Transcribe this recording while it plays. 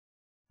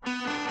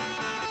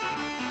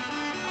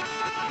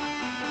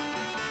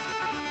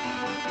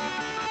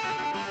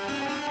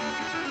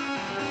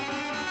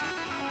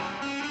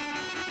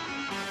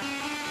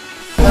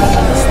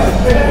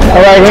All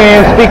right, here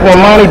I'm speaking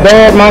with Monte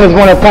Barrett. Monte's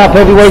one of the top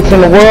heavyweights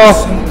in the world.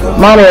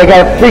 Monte, I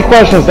got 3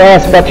 questions to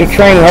ask about your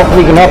training.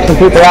 Hopefully we can help some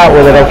people out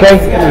with it, okay?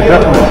 Yeah,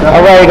 definitely.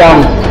 All right,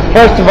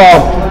 first of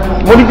all,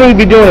 what do you think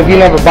you'd be doing if you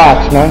never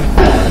boxed, man?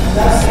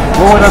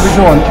 What would I be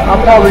doing?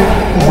 Before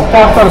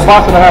I started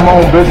boxing, I had my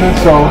own business,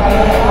 so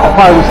I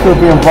probably would still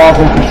be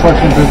involved in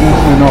construction business,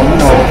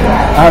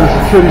 I had a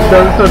security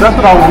service, so that's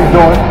what I would be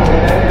doing.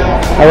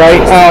 All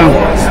right,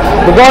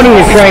 regarding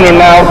your training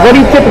now, what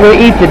do you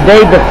typically eat the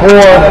day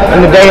before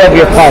and the day of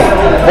your fight?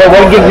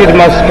 What gives you the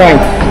most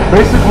strength?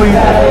 Basically,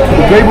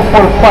 the day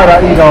before the fight, I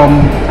eat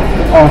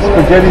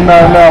spaghetti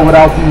marinara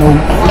without,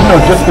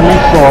 just the meat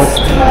sauce.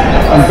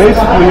 And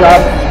basically, I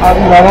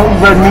don't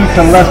eat red meats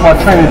unless my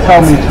trainer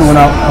tells me to. When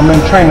I'm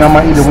in training, I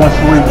might eat it once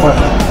a week. But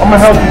I'm a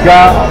healthy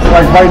guy.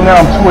 Like right now,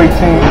 I'm 218,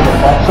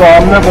 so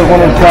I'm never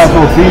one of those guys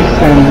who are obese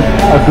and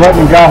a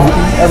glutton guy who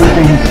eats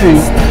everything he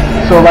sees.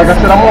 So like I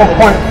said, I'm on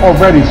point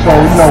already. So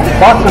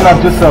boxing not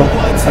just a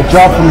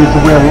job for me; it's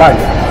a way of life.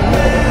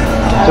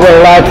 It's a way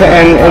of life,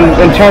 and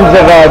in terms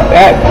of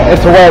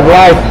it's a way of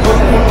life.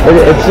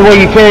 It's the way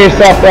you carry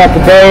yourself throughout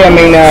the day. I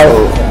mean,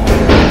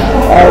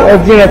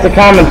 it's a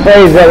common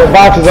phrase that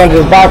boxers aren't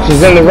just boxers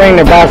in the ring;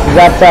 they're boxers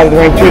outside of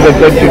the ring too.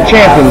 They're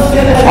champions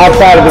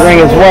outside of the ring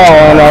as well.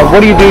 And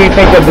what do you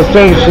think that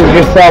distinguishes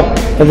yourself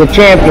as a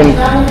champion,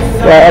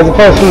 as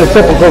opposed to the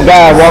typical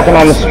guy walking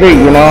on the street?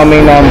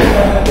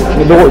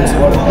 The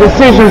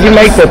decisions you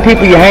make, the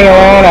people you hang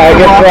around, I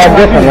guess they're all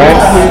different, right?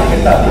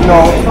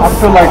 I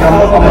feel like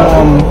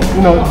I'm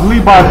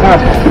lead by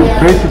example.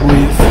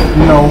 Basically,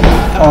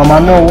 I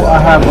know I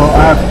have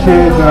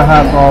kids and I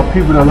have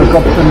people that look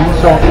up to me,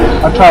 so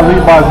I try to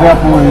lead by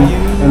example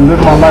and live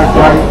my life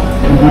right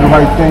and do the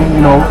right thing.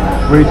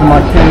 Raising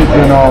my kids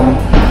and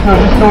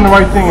just doing the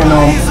right thing and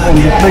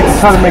just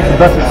try to make the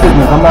best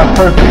decisions. I'm not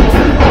perfect.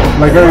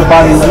 Like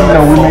everybody,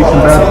 we make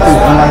some bad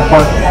decisions in life,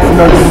 but you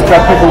just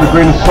got to take it with a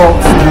grain of salt,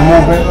 keep it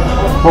moving.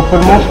 But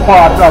for the most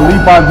part, I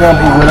lead by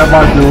example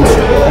whatever I do,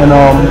 and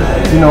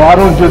I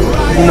don't just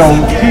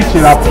teach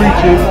it, I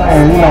preach it,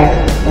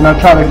 and I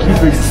try to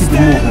keep it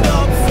moving.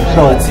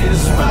 So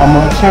I'm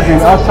a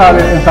champion outside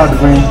and inside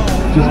the ring,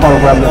 just by the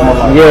way I live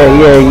my life. Yeah,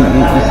 you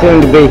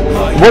seem to be.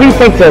 What do you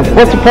think?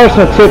 What's a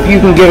personal tip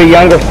you can give a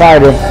younger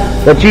fighter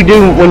that you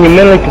do when you're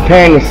mentally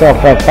preparing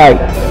yourself for a fight?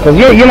 Because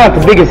you're not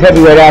the biggest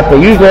heavyweight out there.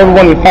 Usually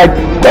everyone you fight,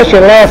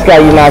 especially the last guy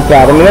you knocked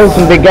out. I mean, those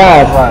are some big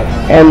guys. Right.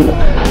 And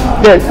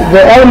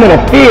the element of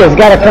fear has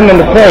got to come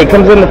into play. It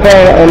comes into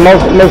play in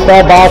most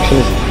all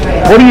boxers.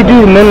 What do you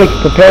do to mentally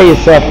prepare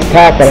yourself to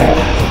tackle that?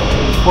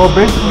 Well,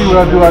 basically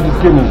what I do, I just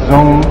get in the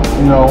zone,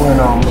 and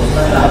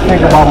I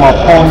think about my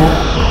opponent,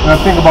 and I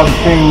think about the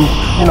things,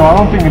 I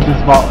don't think it's just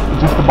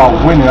about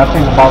winning. I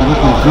think about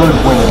looking good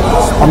winning.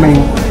 I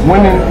mean,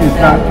 winning is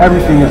not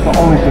everything, it's the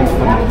only thing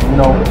for me,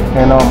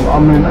 and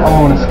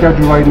I'm on a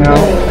schedule right now,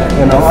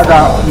 and I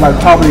got like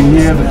probably a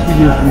year to 2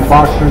 years to be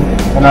boxing,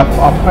 and I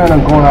plan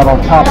on going out on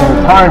top and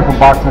retiring from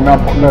boxing,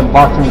 not letting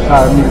boxing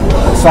retire me.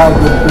 So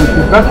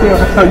the best thing I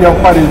can tell young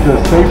fighters is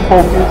to stay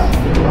focused.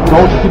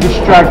 Don't get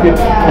distracted,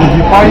 and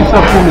if you find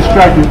yourself being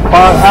distracted,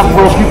 have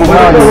real people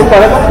around you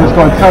that's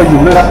going to tell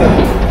you, listen,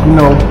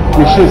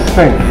 your shit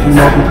stink,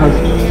 because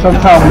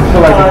sometimes we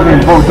feel like if it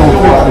ain't broke, don't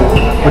fix it,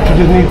 but you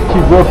just need to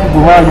keep real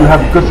people around you,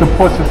 have a good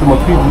support system of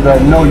people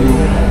that know you,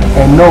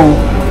 and know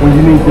when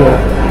you need to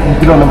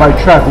get on the right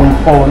track when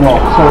you're falling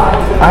off. So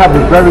I have a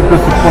very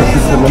good support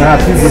system, and I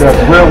have people that's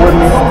real with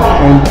me,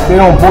 and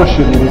they don't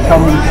bullshit me, they tell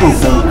me the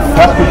truth, and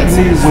that's what you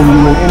need when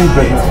you're in any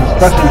business,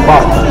 especially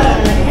boxing.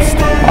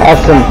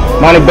 Awesome.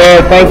 Monte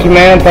Barrett, thank you,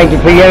 man. Thank you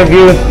for your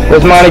interview.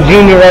 There's Monte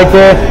Jr. right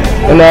there,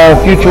 and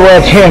future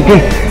world champion.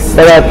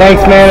 But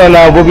thanks, man,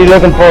 and we'll be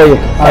looking for you.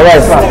 All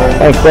right.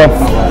 Thanks, bro.